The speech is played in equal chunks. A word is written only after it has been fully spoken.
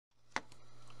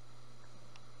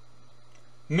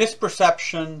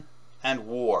Misperception and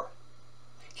war.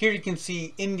 Here you can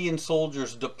see Indian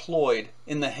soldiers deployed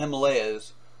in the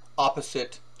Himalayas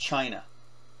opposite China.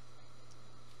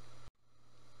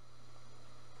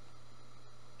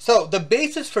 So the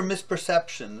basis for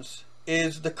misperceptions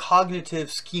is the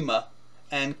cognitive schema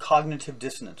and cognitive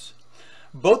dissonance.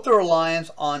 Both the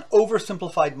reliance on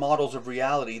oversimplified models of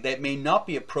reality that may not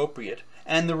be appropriate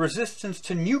and the resistance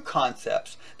to new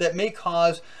concepts that may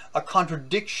cause a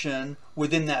contradiction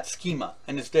within that schema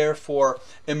and is therefore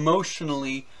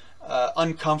emotionally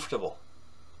uncomfortable.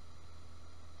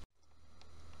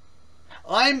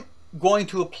 I'm going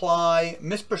to apply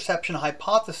misperception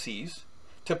hypotheses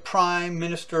to Prime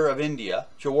Minister of India,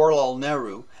 Jawaharlal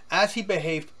Nehru, as he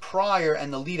behaved prior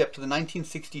and the lead up to the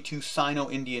 1962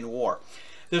 Sino-Indian War.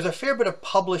 There's a fair bit of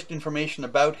published information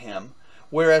about him,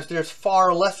 whereas there's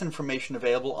far less information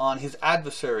available on his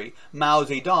adversary, Mao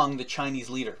Zedong, the Chinese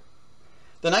leader.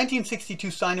 The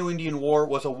 1962 Sino-Indian War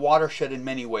was a watershed in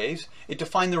many ways. It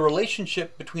defined the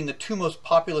relationship between the two most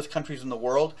populous countries in the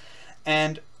world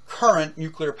and current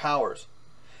nuclear powers.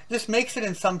 This makes it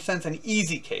in some sense an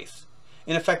easy case.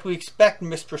 In effect, we expect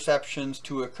misperceptions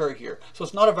to occur here. So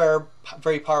it's not a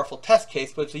very powerful test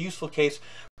case, but it's a useful case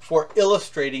for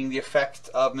illustrating the effects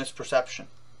of misperception.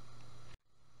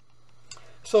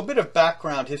 So a bit of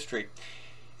background history.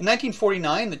 In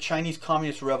 1949, the Chinese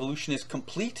Communist Revolution is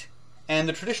complete, and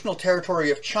the traditional territory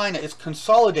of China is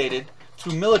consolidated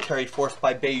through military force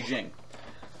by Beijing.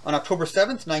 On October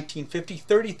 7th, 1950,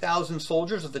 30,000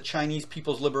 soldiers of the Chinese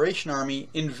People's Liberation Army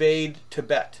invade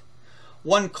Tibet,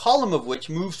 one column of which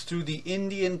moves through the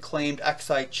Indian-claimed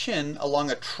Aksai Chin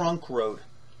along a trunk road.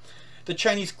 The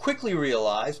Chinese quickly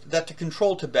realized that to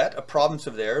control Tibet, a province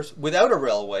of theirs, without a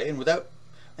railway and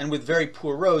with very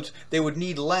poor roads, they would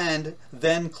need land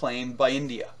then claimed by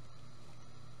India.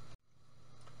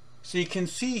 So you can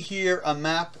see here a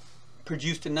map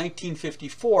produced in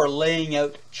 1954 laying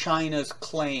out China's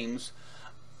claims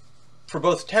for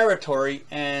both territory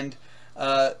and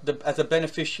as a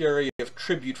beneficiary of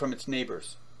tribute from its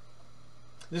neighbors.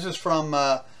 This is from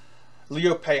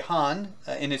Liu Peihan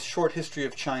in his short history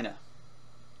of China.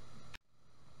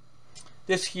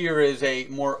 This here is a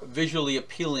more visually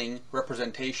appealing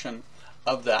representation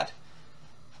of that.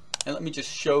 And let me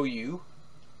just show you.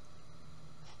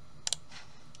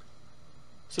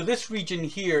 So this region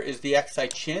here is the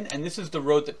Aksai Chin, and this is the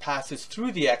road that passes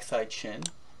through the Aksai Chin.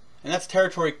 And that's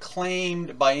territory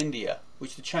claimed by India,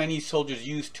 which the Chinese soldiers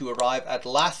used to arrive at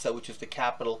Lhasa, which is the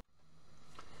capital.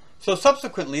 So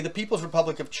subsequently, the People's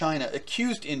Republic of China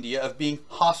accused India of being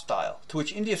hostile, to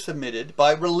which India submitted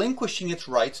by relinquishing its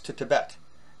rights to Tibet,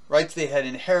 rights they had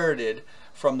inherited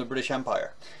from the British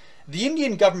Empire. The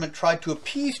Indian government tried to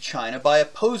appease China by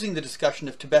opposing the discussion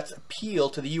of Tibet's appeal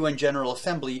to the UN General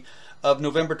Assembly of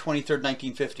November 23,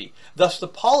 1950. Thus, the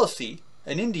policy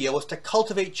in India was to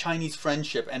cultivate Chinese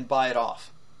friendship and buy it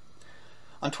off.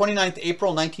 On 29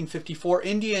 April 1954,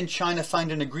 India and China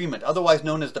signed an agreement, otherwise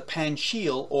known as the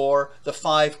Panchil, or the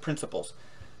Five Principles.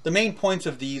 The main points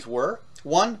of these were: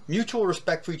 1. Mutual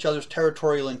respect for each other's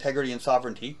territorial integrity and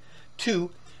sovereignty. 2.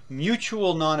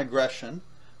 Mutual non-aggression.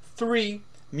 3.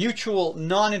 Mutual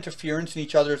non-interference in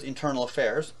each other's internal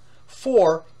affairs.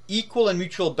 4. Equal and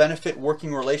mutual benefit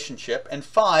working relationship. And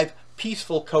 5.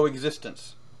 Peaceful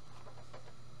coexistence.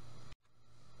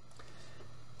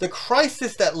 The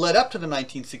crisis that led up to the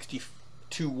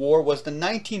 1962 war was the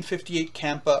 1958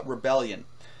 Kampa Rebellion.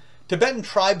 Tibetan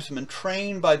tribesmen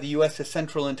trained by the U.S.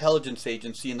 Central Intelligence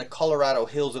Agency in the Colorado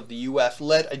Hills of the U.S.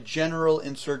 led a general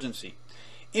insurgency.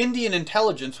 Indian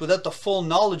intelligence, without the full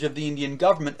knowledge of the Indian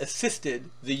government, assisted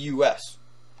the U.S.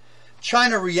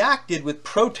 China reacted with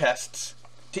protests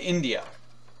to India.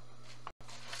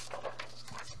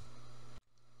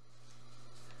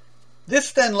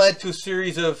 This then led to a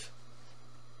series of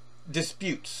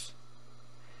disputes.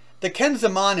 The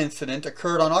Kenzaman incident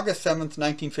occurred on August 7,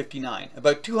 1959.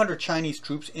 About 200 Chinese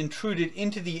troops intruded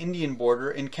into the Indian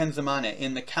border in Kenzamane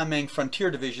in the Kameng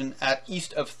Frontier Division at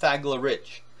east of Thagla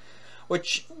Ridge,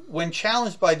 which, when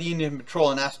challenged by the Indian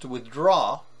patrol and asked to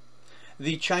withdraw,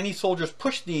 the Chinese soldiers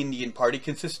pushed the Indian party,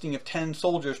 consisting of 10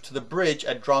 soldiers, to the bridge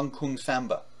at Drongkung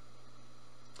Samba.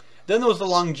 Then there was the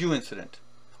Longju incident.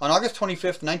 On August 25,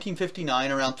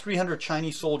 1959, around 300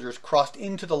 Chinese soldiers crossed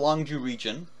into the Longju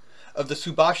region of the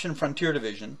Subashan Frontier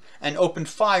Division and opened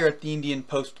fire at the Indian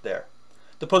post there.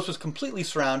 The post was completely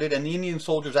surrounded and the Indian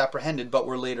soldiers apprehended but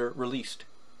were later released.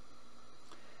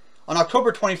 On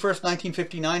October 21,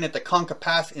 1959, at the Konka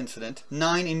Pass incident,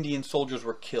 9 Indian soldiers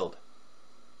were killed.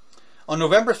 On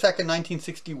November 2,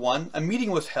 1961, a meeting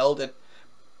was held at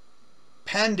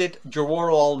Pandit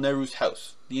Jawaharlal Nehru's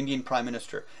house, the Indian Prime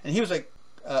Minister, and he was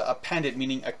a Pandit,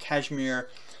 meaning a Kashmir,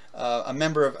 a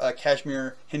member of a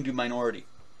Kashmir Hindu minority.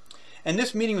 And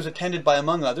this meeting was attended by,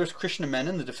 among others, Krishna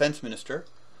Menon, the defense minister,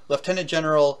 Lieutenant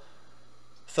General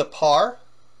Thapar,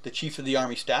 the chief of the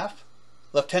army staff,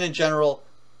 Lieutenant General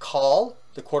Kaul,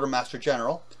 the quartermaster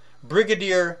general,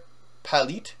 Brigadier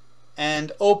Palit,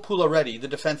 and O. Pula Reddy, the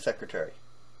defense secretary.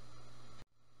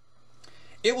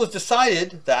 It was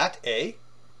decided that A,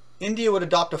 India would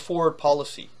adopt a forward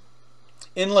policy.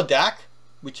 In Ladakh,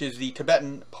 which is the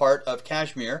Tibetan part of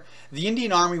Kashmir, the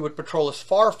Indian Army would patrol as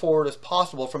far forward as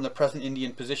possible from the present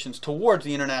Indian positions towards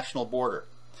the international border.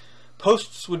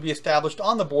 Posts would be established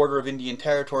on the border of Indian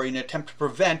territory in an attempt to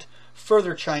prevent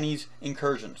further Chinese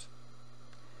incursions.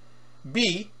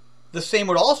 B, the same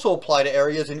would also apply to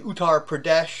areas in Uttar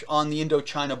Pradesh on the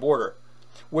Indo-China border,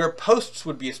 where posts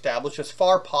would be established as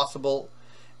far possible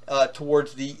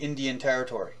towards the Indian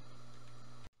territory.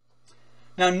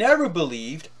 Now, Nehru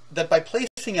believed that by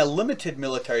placing a limited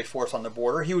military force on the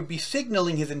border, he would be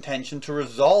signaling his intention to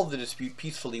resolve the dispute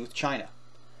peacefully with China.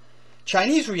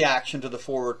 Chinese reaction to the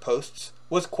forward posts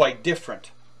was quite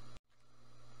different.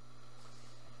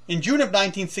 In June of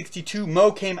 1962, Mao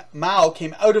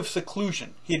came out of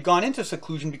seclusion. He had gone into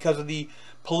seclusion because of the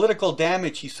political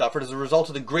damage he suffered as a result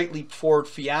of the Great Leap Forward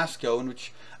fiasco, in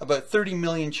which about 30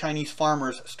 million Chinese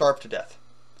farmers starved to death.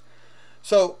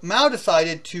 So Mao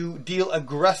decided to deal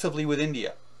aggressively with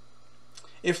India.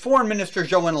 If Foreign Minister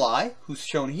Zhou Enlai, who's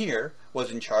shown here,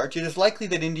 was in charge, it is likely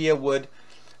that India would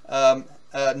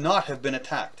not have been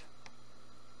attacked.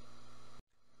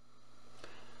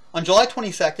 On July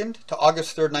 22nd to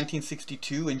August 3rd,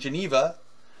 1962, in Geneva,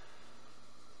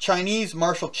 Chinese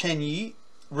Marshal Chen Yi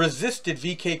resisted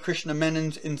V.K. Krishna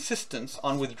Menon's insistence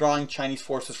on withdrawing Chinese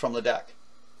forces from Ladakh.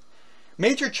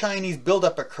 Major Chinese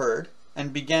buildup occurred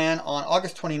and began on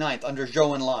August 29th under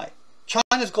Zhou Enlai.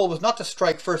 China's goal was not to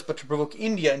strike first, but to provoke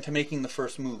India into making the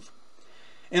first move.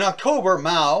 In October,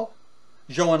 Mao,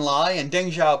 Zhou Enlai, and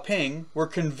Deng Xiaoping were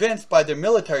convinced by their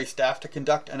military staff to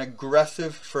conduct an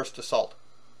aggressive first assault.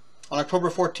 On October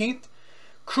 14th,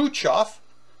 Khrushchev,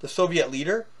 the Soviet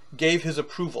leader, gave his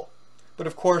approval. But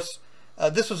of course,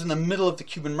 this was in the middle of the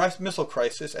Cuban Missile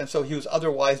Crisis, and so he was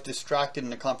otherwise distracted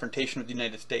in a confrontation with the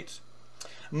United States.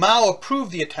 Mao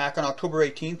approved the attack on October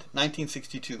 18th,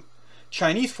 1962.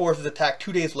 Chinese forces attacked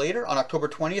 2 days later, on October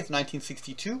 20th,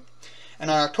 1962, and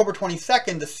on October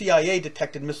 22nd, the CIA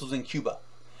detected missiles in Cuba.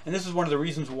 And this is one of the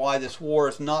reasons why this war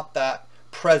is not that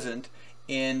present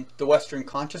in the Western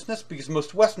consciousness, because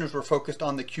most Westerners were focused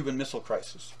on the Cuban Missile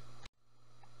Crisis.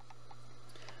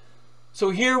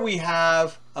 So here we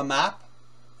have a map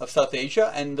of South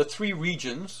Asia, and the three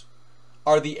regions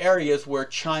are the areas where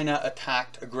China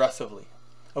attacked aggressively,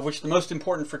 of which the most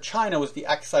important for China was the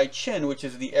Aksai Chin, which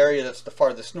is the area that's the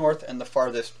farthest north and the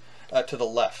farthest to the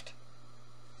left.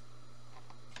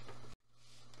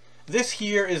 This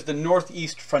here is the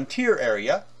northeast frontier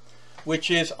area,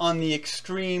 which is on the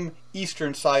extreme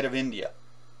eastern side of India,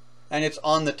 and it's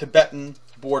on the Tibetan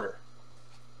border.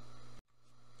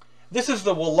 This is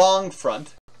the Wolong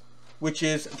front, which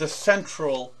is the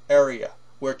central area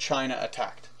where China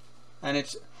attacked, and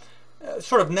it's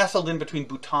sort of nestled in between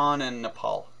Bhutan and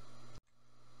Nepal.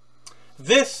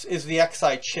 This is the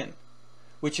Aksai Chin,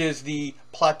 which is the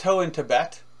plateau in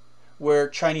Tibet where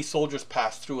Chinese soldiers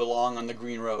passed through along on the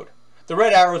Green Road. The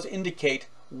red arrows indicate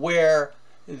where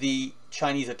the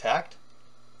Chinese attacked,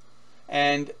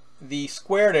 and the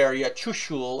squared area,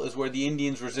 Chushul, is where the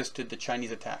Indians resisted the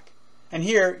Chinese attack. And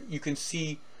here you can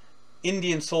see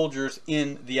Indian soldiers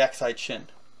in the Aksai Chin.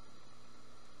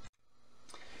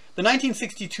 The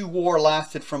 1962 war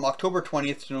lasted from October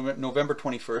 20th to November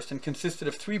 21st and consisted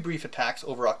of 3 brief attacks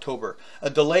over October, a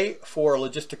delay for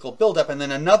logistical buildup, and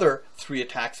then another 3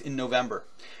 attacks in November.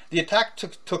 The attack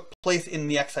took place in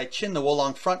the Aksai Chin, the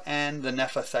Wolong front, and the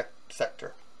Nepha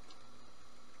sector.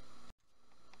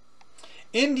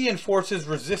 Indian forces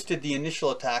resisted the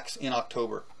initial attacks in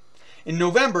October. In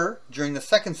November, during the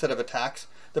second set of attacks,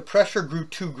 the pressure grew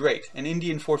too great, and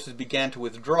Indian forces began to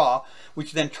withdraw,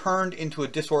 which then turned into a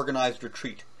disorganized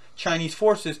retreat. Chinese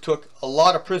forces took a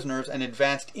lot of prisoners and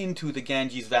advanced into the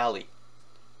Ganges Valley.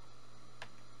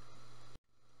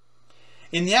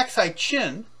 In the Aksai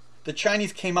Chin, the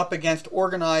Chinese came up against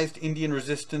organized Indian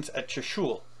resistance at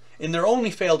Chushul. In their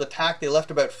only failed attack, they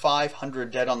left about 500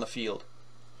 dead on the field.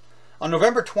 On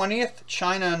November 20th,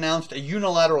 China announced a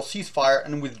unilateral ceasefire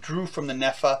and withdrew from the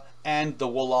Nepha and the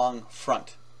Wolong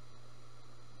front.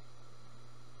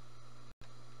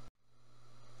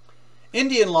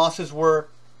 Indian losses were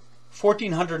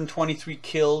 1,423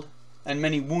 killed and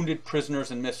many wounded,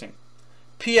 prisoners, and missing.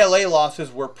 PLA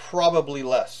losses were probably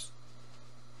less.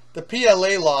 The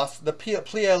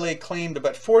PLA claimed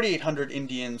about 4,800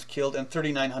 Indians killed and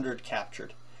 3,900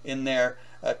 captured in their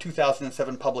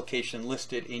 2007 publication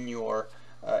listed in your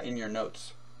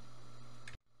notes.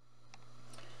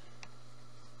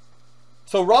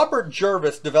 So Robert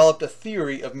Jervis developed a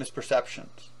theory of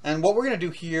misperceptions, and what we're going to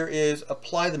do here is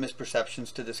apply the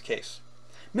misperceptions to this case.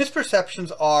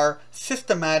 Misperceptions are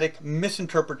systematic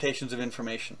misinterpretations of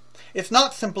information. It's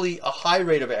not simply a high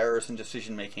rate of errors in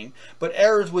decision making, but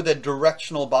errors with a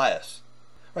directional bias.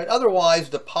 Right? Otherwise,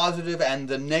 the positive and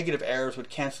the negative errors would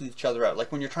cancel each other out, like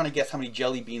when you're trying to guess how many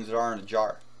jelly beans there are in a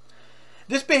jar.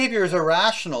 This behavior is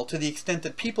irrational to the extent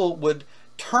that people would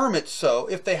term it so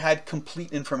if they had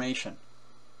complete information.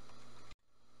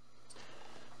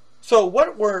 So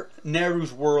what were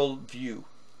Nehru's worldview?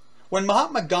 When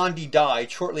Mahatma Gandhi died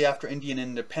shortly after Indian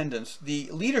independence, the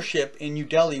leadership in New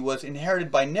Delhi was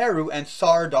inherited by Nehru and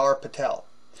Sardar Patel.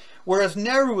 Whereas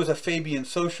Nehru was a Fabian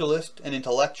socialist, an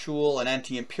intellectual, an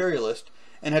anti-imperialist,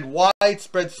 and had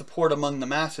widespread support among the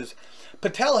masses,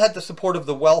 Patel had the support of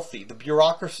the wealthy, the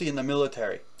bureaucracy, and the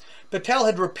military. Patel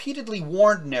had repeatedly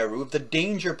warned Nehru of the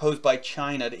danger posed by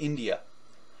China to India.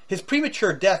 His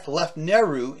premature death left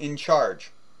Nehru in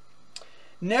charge.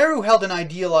 Nehru held an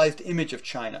idealized image of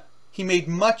China. He made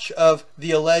much of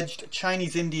the alleged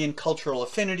Chinese-Indian cultural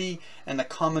affinity and the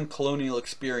common colonial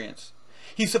experience.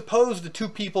 He supposed the two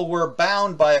people were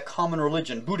bound by a common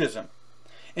religion, Buddhism.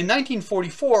 In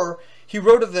 1944, he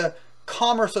wrote of the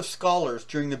commerce of scholars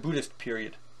during the Buddhist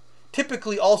period.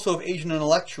 Typically also of Asian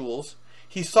intellectuals,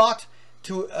 he sought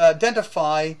to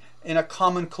identify in a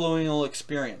common colonial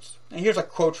experience. And here's a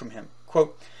quote from him.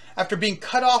 Quote, "After being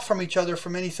cut off from each other for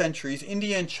many centuries,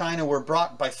 India and China were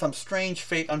brought by some strange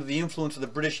fate under the influence of the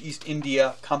British East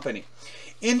India Company.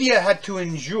 India had to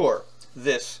endure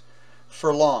this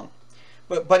for long.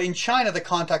 But in China the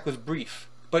contact was brief.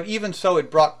 But even so it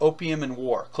brought opium and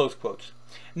war." Close quotes.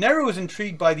 Nehru was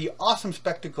intrigued by the awesome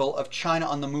spectacle of China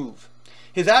on the move.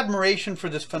 His admiration for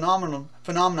this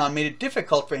phenomenon made it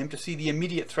difficult for him to see the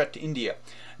immediate threat to India.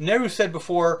 Nehru said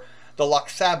before the Lok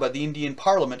Sabha, the Indian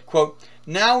parliament, quote,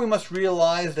 "Now we must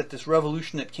realize that this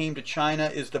revolution that came to China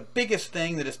is the biggest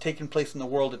thing that has taken place in the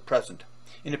world at present.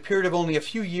 In a period of only a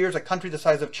few years, a country the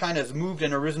size of China has moved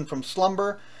and arisen from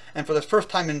slumber, and for the first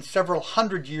time in several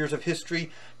hundred years of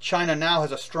history, China now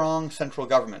has a strong central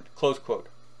government." Close quote.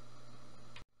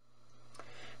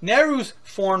 Nehru's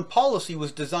foreign policy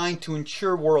was designed to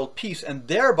ensure world peace and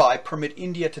thereby permit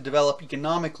India to develop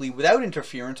economically without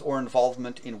interference or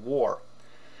involvement in war.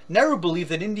 Nehru believed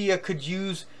that India could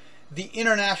use the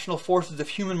international forces of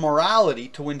human morality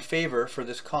to win favor for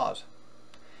this cause.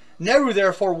 Nehru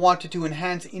therefore wanted to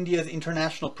enhance India's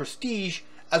international prestige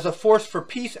as a force for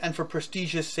peace and for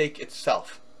prestige's sake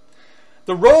itself.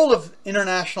 The role of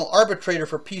international arbitrator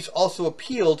for peace also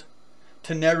appealed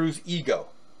to Nehru's ego.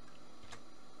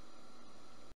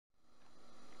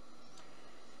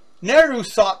 Nehru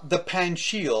sought the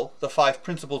Panchil, the five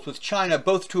principles with China,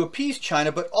 both to appease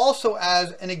China but also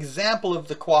as an example of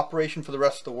the cooperation for the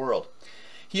rest of the world.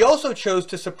 He also chose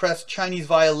to suppress Chinese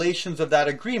violations of that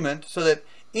agreement so that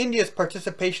India's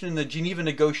participation in the Geneva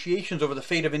negotiations over the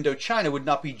fate of Indochina would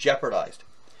not be jeopardized.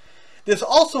 This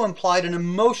also implied an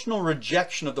emotional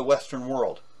rejection of the Western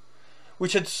world,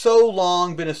 which had so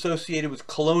long been associated with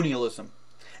colonialism,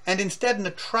 and instead an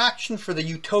attraction for the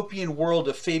utopian world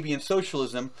of Fabian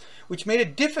socialism, which made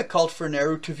it difficult for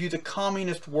Nehru to view the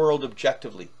communist world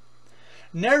objectively.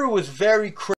 Nehru was very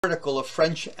critical of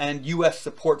French and US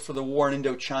support for the war in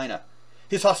Indochina.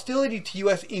 His hostility to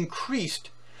US increased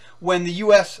when the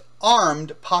US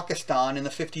armed Pakistan in the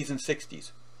 50s and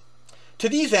 60s. To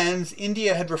these ends,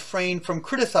 India had refrained from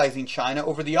criticizing China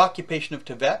over the occupation of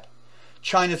Tibet,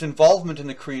 China's involvement in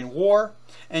the Korean War,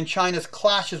 and China's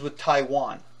clashes with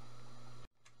Taiwan.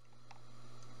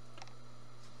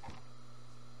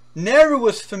 Nehru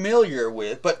was familiar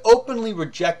with, but openly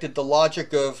rejected the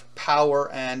logic of power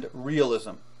and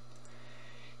realism.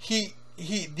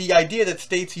 The idea that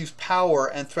states use power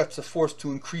and threats of force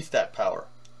to increase that power.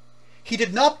 He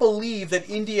did not believe that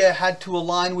India had to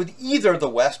align with either the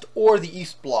West or the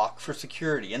East Bloc for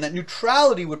security, and that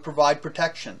neutrality would provide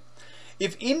protection.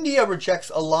 If India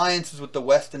rejects alliances with the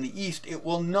West and the East, it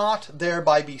will not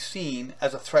thereby be seen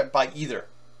as a threat by either.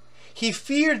 He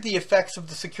feared the effects of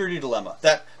the security dilemma,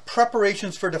 that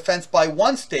preparations for defense by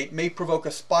one state may provoke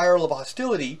a spiral of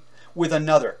hostility with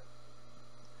another.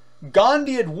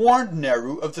 Gandhi had warned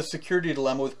Nehru of the security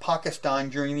dilemma with Pakistan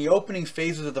during the opening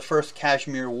phases of the First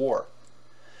Kashmir War.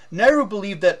 Nehru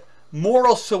believed that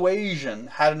moral suasion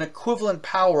had an equivalent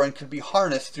power and could be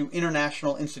harnessed through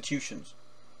international institutions.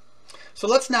 So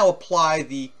let's now apply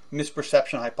the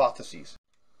misperception hypotheses.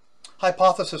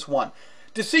 Hypothesis 1.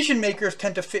 Decision makers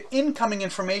tend to fit incoming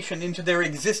information into their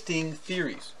existing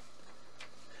theories.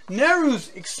 Nehru's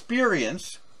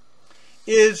experience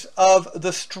is of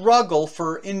the struggle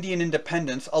for Indian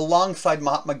independence alongside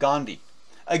Mahatma Gandhi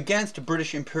against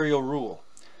British imperial rule.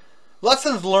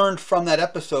 Lessons learned from that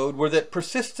episode were that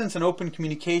persistence and open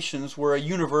communications were a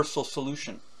universal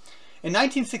solution. In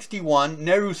 1961,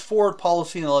 Nehru's forward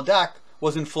policy in Ladakh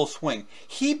was in full swing.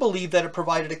 He believed that it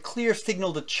provided a clear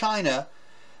signal to China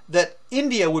that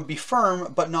India would be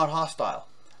firm but not hostile.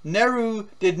 Nehru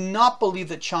did not believe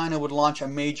that China would launch a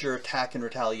major attack in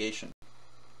retaliation.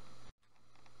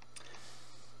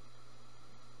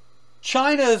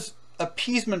 China's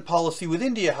appeasement policy with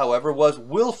India, however, was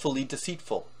willfully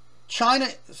deceitful.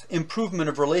 China's improvement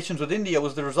of relations with India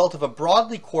was the result of a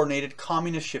broadly coordinated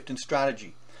communist shift in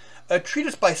strategy. A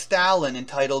treatise by Stalin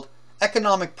entitled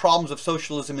Economic Problems of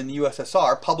Socialism in the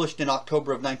USSR, published in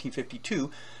October of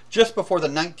 1952, just before the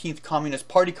 19th Communist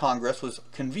Party Congress was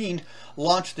convened,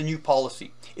 launched the new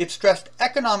policy. It stressed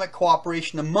economic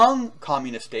cooperation among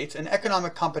communist states and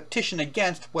economic competition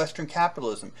against Western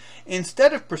capitalism,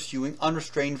 instead of pursuing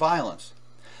unrestrained violence.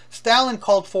 Stalin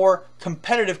called for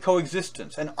competitive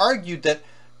coexistence and argued that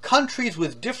countries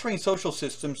with differing social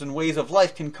systems and ways of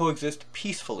life can coexist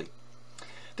peacefully.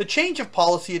 The change of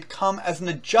policy had come as an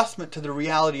adjustment to the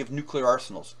reality of nuclear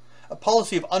arsenals. A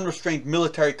policy of unrestrained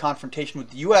military confrontation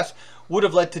with the US would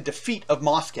have led to defeat of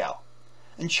Moscow,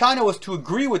 and China was to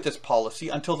agree with this policy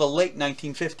until the late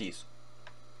 1950s.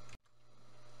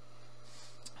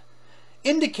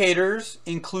 Indicators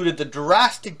included the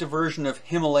drastic diversion of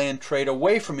Himalayan trade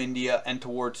away from India and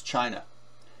towards China.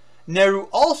 Nehru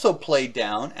also played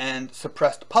down and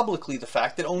suppressed publicly the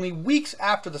fact that only weeks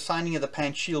after the signing of the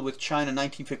Panchsheel with China in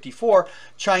 1954,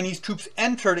 Chinese troops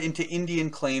entered into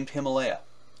Indian-claimed Himalaya.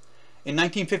 In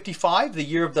 1955, the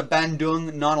year of the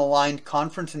Bandung Non-Aligned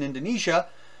Conference in Indonesia,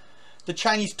 the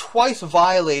Chinese twice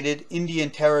violated Indian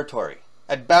territory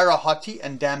at Barahoti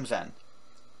and Damzan.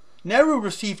 Nehru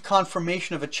received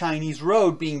confirmation of a Chinese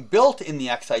road being built in the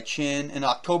Aksai Chin in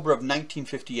October of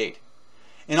 1958.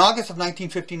 In August of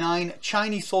 1959,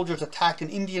 Chinese soldiers attacked an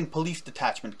Indian police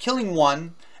detachment, killing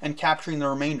one and capturing the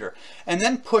remainder, and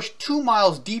then pushed 2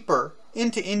 miles deeper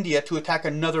into India to attack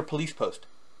another police post.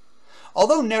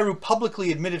 Although Nehru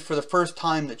publicly admitted for the first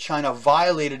time that China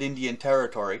violated Indian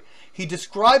territory, he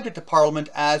described it to Parliament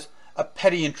as a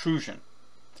petty intrusion.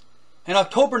 In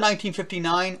October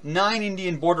 1959, 9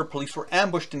 Indian border police were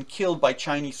ambushed and killed by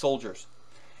Chinese soldiers.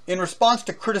 In response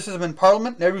to criticism in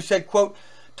Parliament, Nehru said, quote,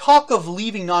 "Talk of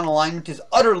leaving non-alignment is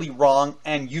utterly wrong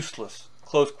and useless,"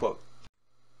 close quote.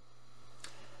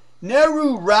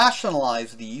 Nehru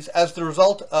rationalized these as the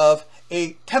result of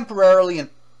a temporarily and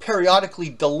periodically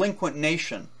delinquent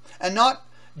nation, and not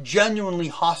genuinely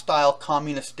hostile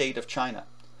communist state of China.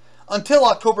 Until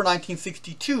October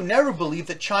 1962, Nehru believed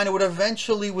that China would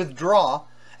eventually withdraw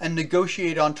and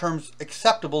negotiate on terms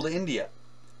acceptable to India.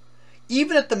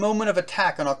 Even at the moment of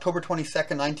attack on October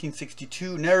 22,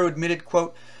 1962, Nehru admitted,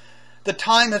 quote, "The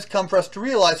time has come for us to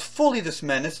realize fully this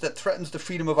menace that threatens the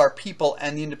freedom of our people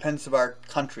and the independence of our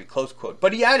country," close quote.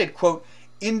 But he added, quote,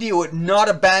 "India would not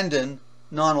abandon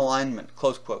non-alignment,"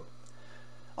 close quote.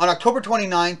 On October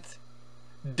 29th,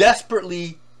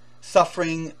 desperately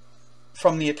suffering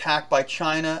from the attack by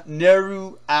China,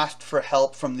 Nehru asked for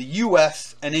help from the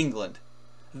US and England.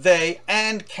 They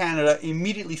and Canada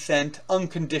immediately sent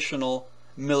unconditional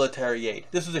military aid.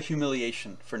 This was a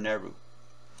humiliation for Nehru.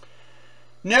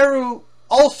 Nehru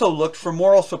also looked for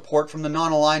moral support from the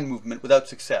non-aligned movement without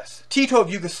success. Tito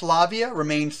of Yugoslavia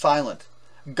remained silent.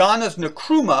 Ghana's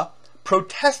Nkrumah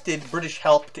protested British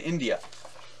help to India.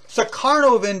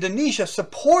 Sukarno of Indonesia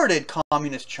supported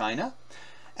communist China,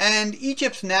 and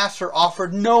Egypt's Nasser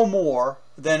offered no more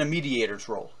than a mediator's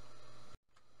role.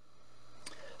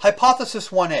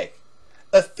 Hypothesis 1A.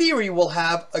 A theory will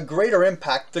have a greater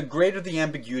impact the greater the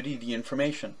ambiguity of the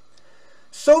information.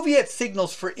 Soviet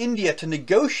signals for India to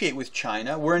negotiate with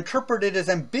China were interpreted as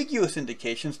ambiguous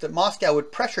indications that Moscow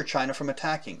would pressure China from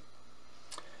attacking.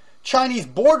 Chinese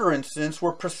border incidents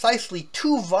were precisely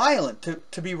too violent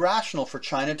to be rational for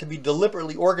China to be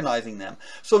deliberately organizing them.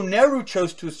 So Nehru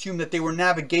chose to assume that they were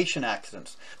navigation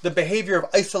accidents, the behavior of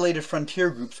isolated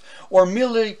frontier groups, or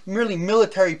merely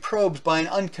military probes by an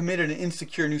uncommitted and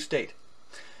insecure new state.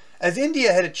 As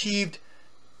India had achieved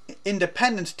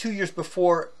independence 2 years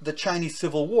before the Chinese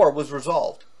Civil War was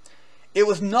resolved, it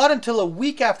was not until a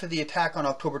week after the attack on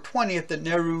October 20th that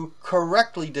Nehru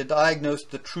correctly diagnosed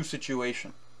the true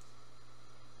situation.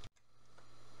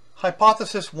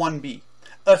 Hypothesis 1B.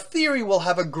 A theory will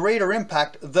have a greater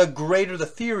impact the greater the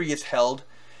theory is held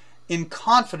in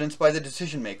confidence by the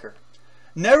decision maker.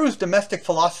 Nehru's domestic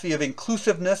philosophy of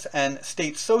inclusiveness and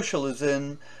state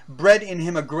socialism bred in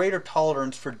him a greater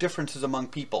tolerance for differences among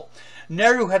people.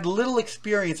 Nehru had little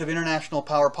experience of international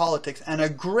power politics and a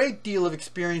great deal of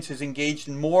experiences engaged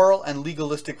in moral and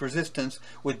legalistic resistance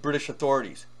with British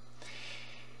authorities.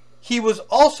 He was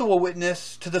also a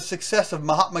witness to the success of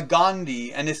Mahatma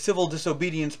Gandhi and his civil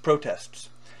disobedience protests.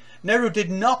 Nehru did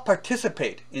not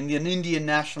participate in the Indian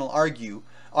National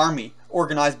Army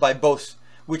organized by Bose,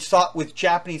 which sought with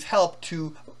Japanese help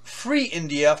to free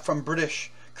India from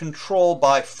British control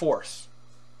by force.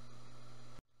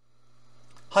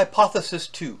 Hypothesis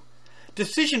 2.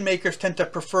 Decision makers tend to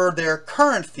prefer their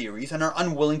current theories and are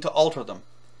unwilling to alter them.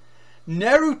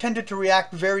 Nehru tended to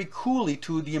react very coolly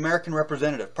to the American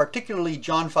representative, particularly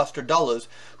John Foster Dulles,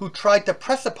 who tried to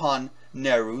press upon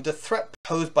Nehru the threat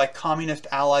posed by communist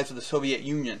allies of the Soviet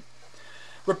Union.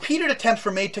 Repeated attempts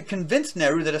were made to convince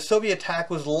Nehru that a Soviet attack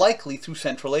was likely through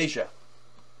Central Asia.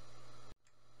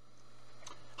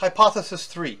 Hypothesis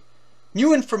 3.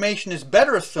 New information is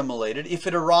better assimilated if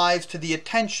it arrives to the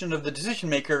attention of the decision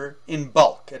maker in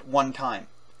bulk at one time.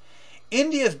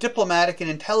 India's diplomatic and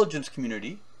intelligence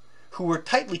community, who were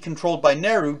tightly controlled by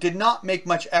Nehru, did not make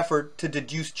much effort to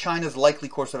deduce China's likely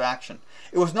course of action.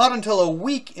 It was not until a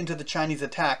week into the Chinese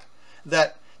attack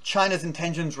that China's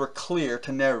intentions were clear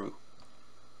to Nehru.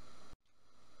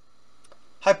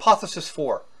 Hypothesis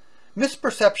 4.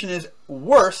 Misperception is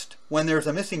worst when there is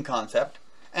a missing concept,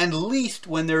 and least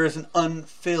when there is an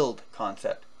unfilled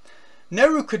concept.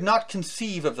 Nehru could not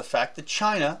conceive of the fact that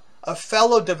China, a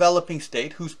fellow developing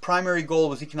state whose primary goal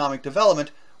was economic development,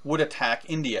 would attack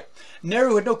India.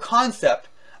 Nehru had no concept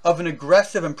of an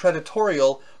aggressive and predatory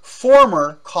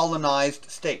former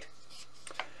colonized state.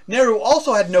 Nehru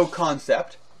also had no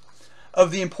concept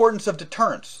of the importance of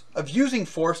deterrence, of using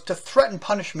force to threaten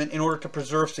punishment in order to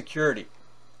preserve security.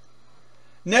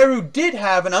 Nehru did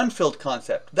have an unfilled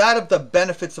concept, that of the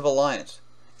benefits of alliance.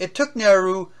 It took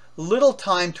Nehru little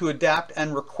time to adapt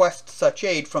and request such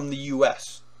aid from the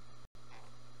US.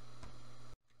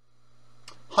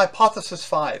 Hypothesis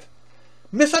 5.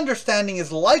 Misunderstanding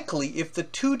is likely if the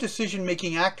two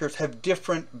decision-making actors have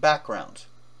different backgrounds.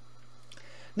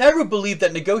 Nehru believed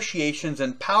that negotiations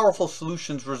and powerful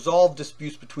solutions resolve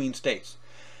disputes between states.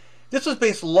 This was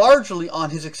based largely on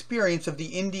his experience of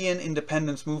the Indian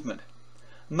independence movement.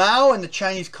 Mao and the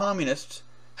Chinese communists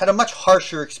had a much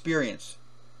harsher experience.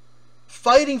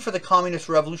 Fighting for the communist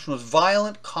revolution was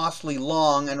violent, costly,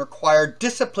 long, and required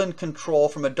disciplined control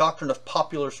from a doctrine of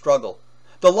popular struggle.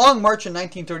 The Long March in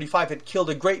 1935 had killed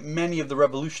a great many of the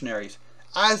revolutionaries,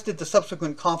 as did the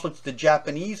subsequent conflicts with the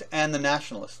Japanese and the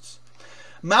nationalists.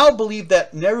 Mao believed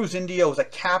that Nehru's India was a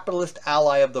capitalist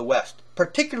ally of the West,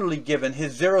 particularly given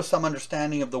his zero-sum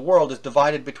understanding of the world as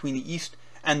divided between the East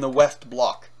and the West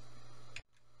bloc.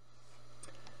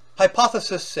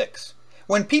 Hypothesis 6.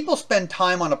 When people spend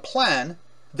time on a plan,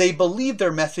 they believe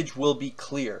their message will be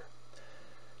clear.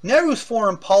 Nehru's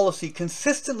foreign policy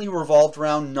consistently revolved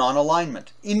around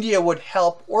non-alignment. India would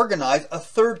help organize a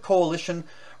third coalition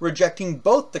rejecting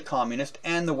both the communist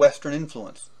and the Western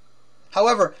influence.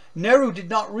 However, Nehru did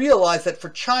not realize that for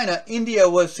China, India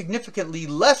was significantly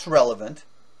less relevant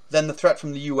than the threat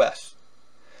from the US.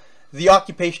 The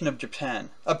occupation of Japan,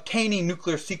 obtaining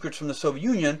nuclear secrets from the Soviet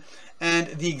Union, and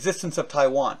the existence of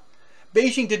Taiwan.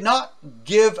 Beijing did not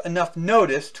give enough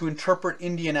notice to interpret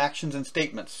Indian actions and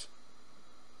statements.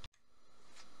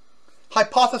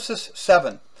 Hypothesis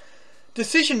 7.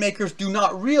 Decision makers do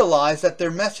not realize that their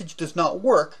message does not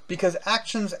work because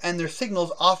actions and their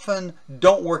signals often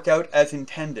don't work out as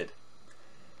intended.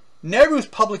 Nehru's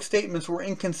public statements were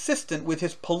inconsistent with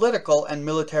his political and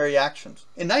military actions.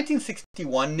 In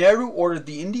 1961, Nehru ordered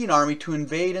the Indian Army to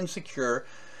invade and secure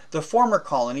the former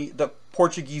colony, the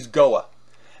Portuguese Goa.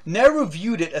 Nehru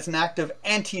viewed it as an act of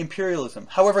anti-imperialism.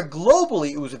 However,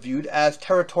 globally it was viewed as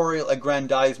territorial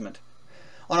aggrandizement.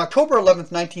 On October 11,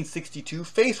 1962,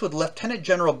 faced with Lieutenant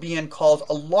General B.N. Call's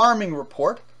alarming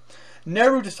report,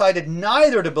 Nehru decided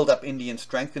neither to build up Indian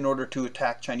strength in order to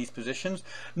attack Chinese positions,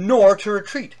 nor to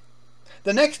retreat.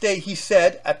 The next day he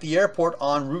said at the airport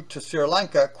en route to Sri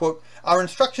Lanka, quote, "Our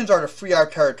instructions are to free our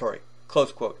territory,"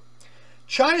 close quote.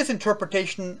 China's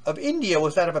interpretation of India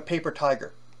was that of a paper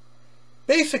tiger.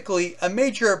 Basically, a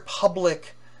major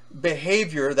public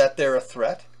behavior that they're a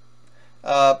threat,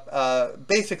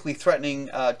 basically threatening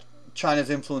China's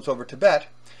influence over Tibet,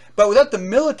 but without the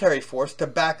military force to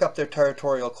back up their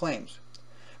territorial claims.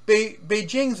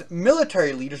 Beijing's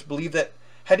military leaders believe that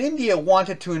had India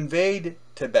wanted to invade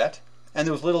Tibet, and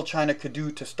there was little China could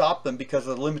do to stop them because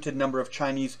of the limited number of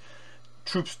Chinese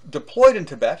troops deployed in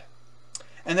Tibet,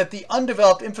 and that the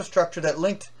undeveloped infrastructure that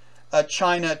linked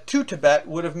China to Tibet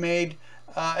would have made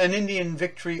an Indian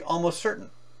victory almost certain.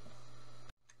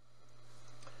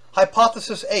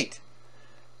 Hypothesis 8.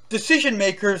 Decision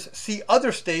makers see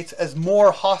other states as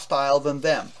more hostile than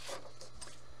them.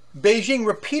 Beijing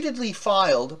repeatedly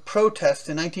filed protests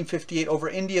in 1958 over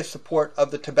India's support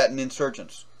of the Tibetan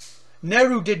insurgents.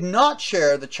 Nehru did not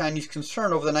share the Chinese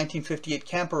concern over the 1958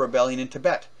 Camper Rebellion in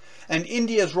Tibet, and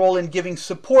India's role in giving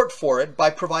support for it by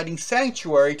providing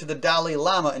sanctuary to the Dalai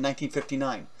Lama in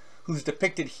 1959, who's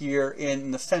depicted here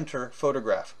in the center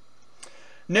photograph.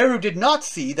 Nehru did not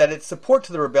see that its support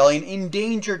to the rebellion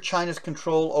endangered China's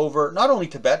control over not only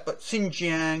Tibet, but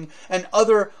Xinjiang and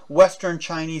other Western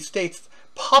Chinese states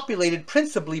populated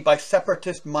principally by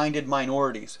separatist-minded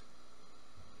minorities.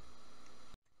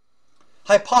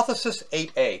 Hypothesis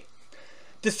 8a.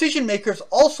 Decision makers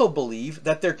also believe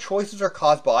that their choices are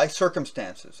caused by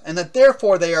circumstances, and that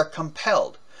therefore they are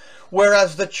compelled,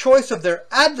 whereas the choice of their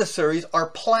adversaries are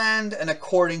planned and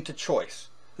according to choice.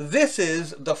 This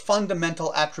is the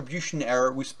fundamental attribution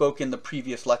error we spoke in the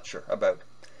previous lecture about.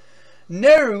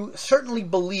 Nehru certainly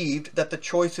believed that the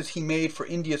choices he made for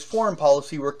India's foreign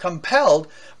policy were compelled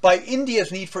by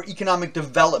India's need for economic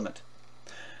development.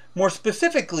 More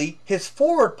specifically, his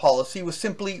forward policy was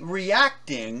simply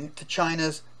reacting to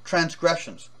China's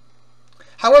transgressions.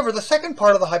 However, the second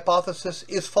part of the hypothesis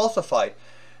is falsified.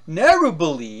 Nehru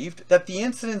believed that the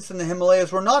incidents in the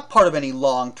Himalayas were not part of any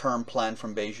long-term plan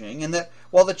from Beijing, and that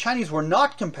while the Chinese were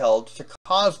not compelled to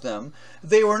cause them,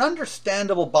 they were an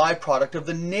understandable byproduct of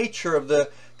the nature of the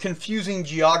confusing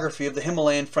geography of the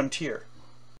Himalayan frontier.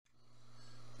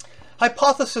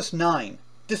 Hypothesis 9.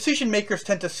 Decision makers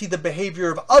tend to see the behavior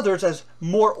of others as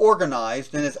more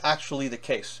organized than is actually the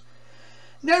case.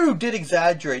 Nehru did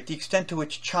exaggerate the extent to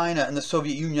which China and the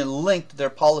Soviet Union linked their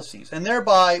policies, and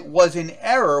thereby was in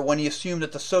error when he assumed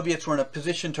that the Soviets were in a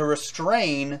position to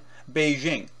restrain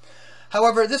Beijing.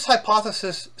 However, this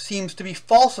hypothesis seems to be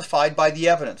falsified by the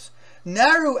evidence.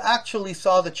 Nehru actually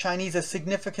saw the Chinese as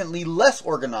significantly less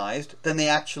organized than they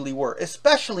actually were,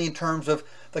 especially in terms of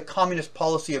the communist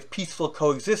policy of peaceful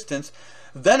coexistence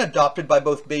then adopted by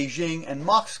both Beijing and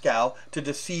Moscow to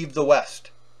deceive the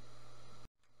West.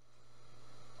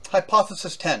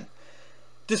 Hypothesis 10.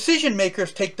 Decision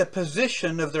makers take the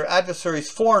position of their adversary's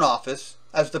foreign office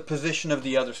as the position of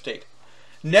the other state.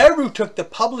 Nehru took the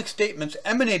public statements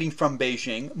emanating from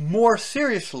Beijing more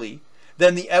seriously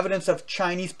than the evidence of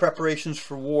Chinese preparations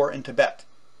for war in Tibet.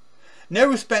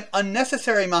 Nehru spent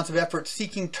unnecessary amounts of effort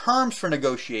seeking terms for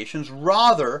negotiations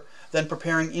rather than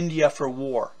preparing India for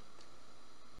war.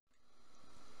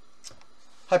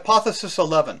 Hypothesis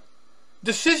 11.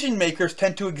 Decision makers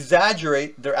tend to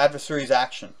exaggerate their adversary's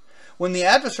action. When the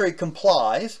adversary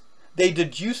complies, they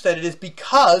deduce that it is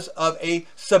because of a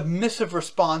submissive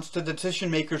response to the decision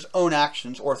maker's own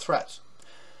actions or threats.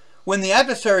 When the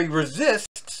adversary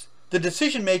resists, the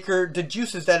decision maker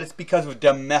deduces that it's because of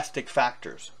domestic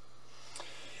factors.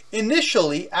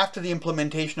 Initially, after the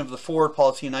implementation of the forward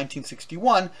policy in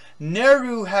 1961,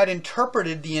 Nehru had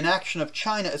interpreted the inaction of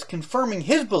China as confirming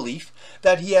his belief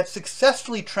that he had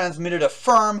successfully transmitted a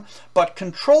firm but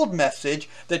controlled message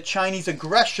that Chinese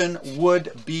aggression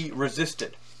would be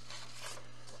resisted.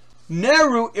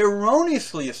 Nehru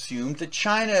erroneously assumed that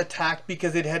China attacked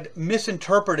because it had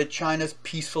misinterpreted China's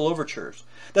peaceful overtures,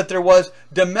 that there was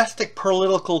domestic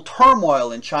political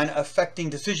turmoil in China affecting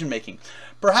decision-making,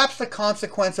 perhaps the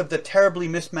consequence of the terribly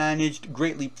mismanaged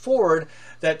Great Leap Forward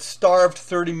that starved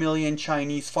 30 million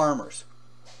Chinese farmers.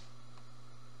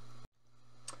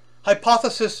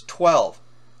 Hypothesis 12.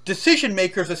 Decision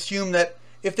makers assume that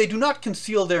if they do not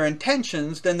conceal their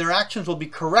intentions, then their actions will be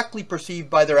correctly perceived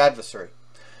by their adversary.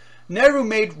 Nehru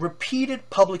made repeated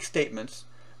public statements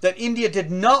that India did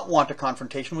not want a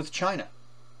confrontation with China.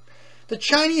 The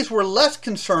Chinese were less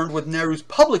concerned with Nehru's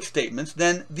public statements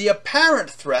than the apparent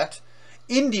threat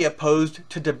India posed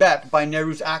to Tibet by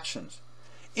Nehru's actions.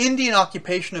 Indian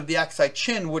occupation of the Aksai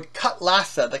Chin would cut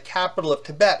Lhasa, the capital of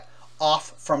Tibet,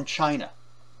 off from China.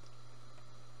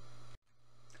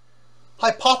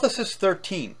 Hypothesis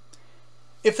 13.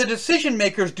 If the decision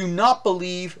makers do not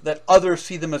believe that others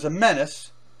see them as a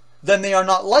menace, then they are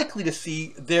not likely to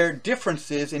see their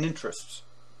differences in interests.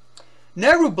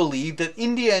 Nehru believed that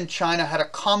India and China had a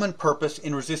common purpose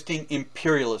in resisting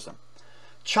imperialism.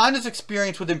 China's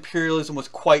experience with imperialism was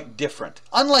quite different.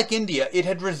 Unlike India, it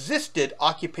had resisted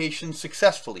occupation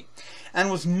successfully and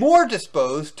was more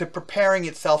disposed to preparing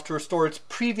itself to restore its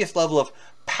previous level of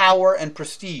power and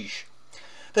prestige.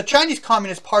 The Chinese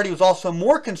Communist Party was also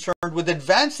more concerned with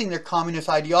advancing their communist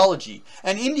ideology,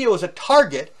 and India was a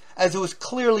target as it was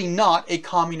clearly not a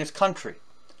communist country.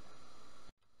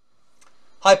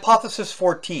 Hypothesis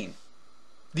 14.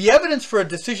 The evidence for a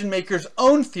decision maker's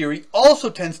own theory also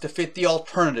tends to fit the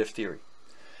alternative theory.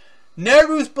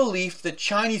 Nehru's belief that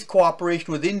Chinese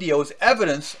cooperation with India was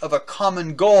evidence of a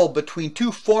common goal between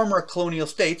two former colonial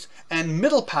states and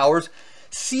middle powers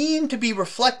seemed to be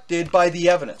reflected by the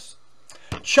evidence.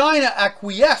 China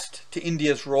acquiesced to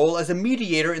India's role as a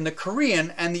mediator in the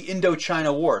Korean and the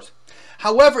Indochina Wars.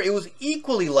 However, it was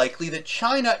equally likely that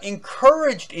China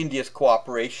encouraged India's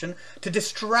cooperation to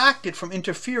distract it from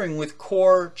interfering with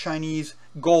core Chinese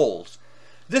goals.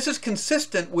 This is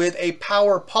consistent with a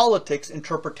power politics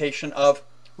interpretation of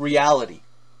reality.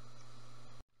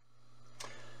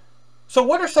 So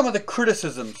what are some of the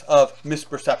criticisms of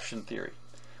misperception theory?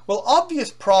 Well,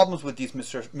 obvious problems with these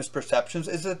misperceptions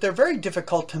is that they're very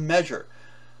difficult to measure.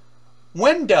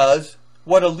 When does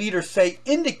what a leader say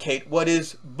indicate what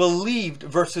is believed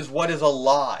versus what is a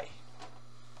lie?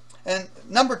 And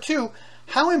number two,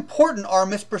 how important are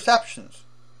misperceptions?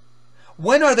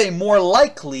 When are they more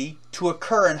likely to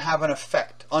occur and have an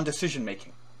effect on decision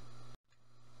making?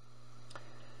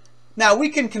 Now, we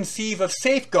can conceive of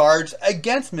safeguards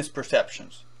against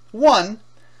misperceptions. One,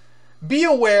 be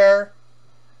aware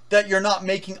that you're not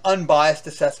making unbiased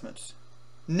assessments.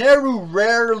 Nehru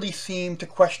rarely seemed to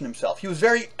question himself. He was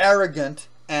very arrogant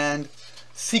and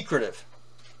secretive.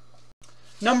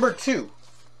 Number two,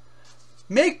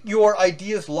 make your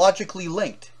ideas logically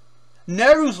linked.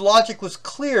 Nehru's logic was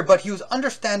clear, but he was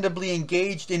understandably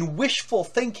engaged in wishful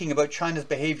thinking about China's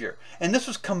behavior, and this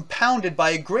was compounded by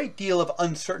a great deal of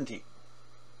uncertainty.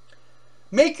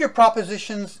 Make your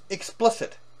propositions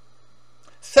explicit.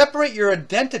 Separate your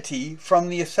identity from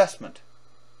the assessment.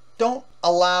 Don't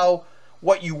allow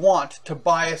what you want to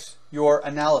bias your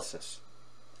analysis.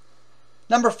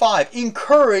 Number five,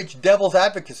 encourage devil's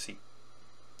advocacy.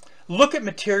 Look at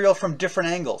material from different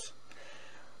angles.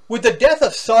 With the death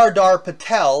of Sardar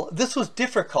Patel, this was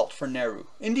difficult for Nehru.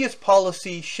 India's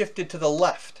policy shifted to the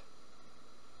left.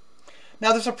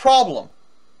 Now there's a problem.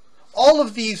 All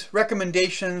of these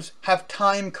recommendations have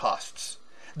time costs.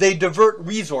 They divert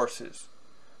resources.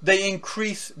 They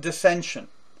increase dissension.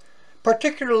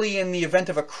 Particularly in the event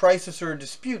of a crisis or a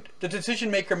dispute, the decision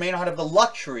maker may not have the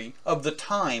luxury of the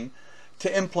time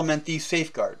to implement these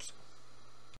safeguards.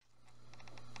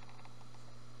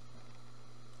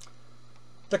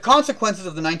 The consequences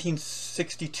of the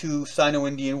 1962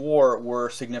 Sino-Indian War were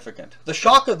significant. The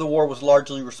shock of the war was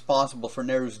largely responsible for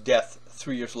Nehru's death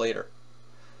 3 years later.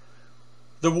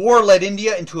 The war led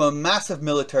India into a massive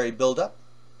military buildup,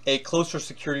 a closer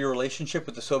security relationship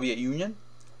with the Soviet Union,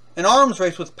 an arms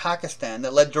race with Pakistan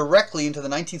that led directly into the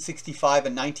 1965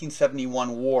 and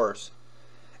 1971 wars,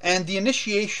 and the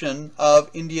initiation of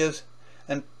India's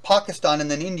and Pakistan and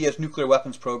then India's nuclear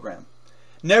weapons program.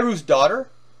 Nehru's daughter,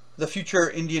 the future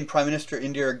Indian Prime Minister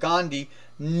Indira Gandhi,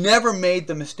 never made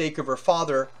the mistake of her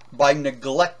father by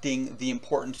neglecting the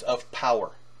importance of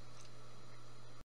power.